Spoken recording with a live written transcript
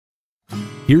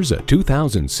Here's a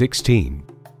 2016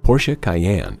 Porsche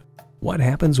Cayenne. What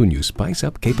happens when you spice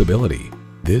up capability?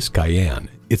 This Cayenne,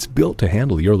 it's built to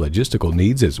handle your logistical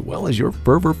needs as well as your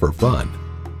fervor for fun.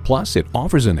 Plus, it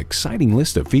offers an exciting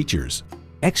list of features: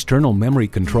 external memory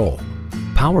control,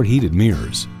 power heated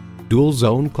mirrors, dual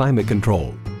zone climate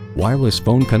control, wireless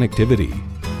phone connectivity,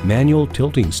 manual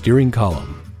tilting steering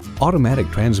column, automatic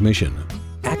transmission,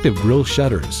 active grille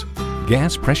shutters,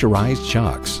 gas pressurized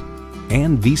shocks,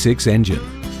 and V6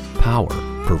 engine. Power,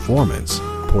 performance,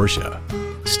 Porsche.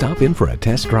 Stop in for a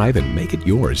test drive and make it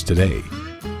yours today.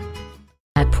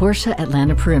 At Porsche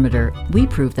Atlanta Perimeter, we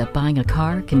prove that buying a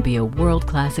car can be a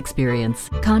world-class experience.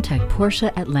 Contact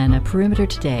Porsche Atlanta Perimeter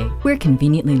today. We're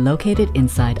conveniently located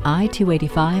inside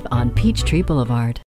I-285 on Peachtree Boulevard.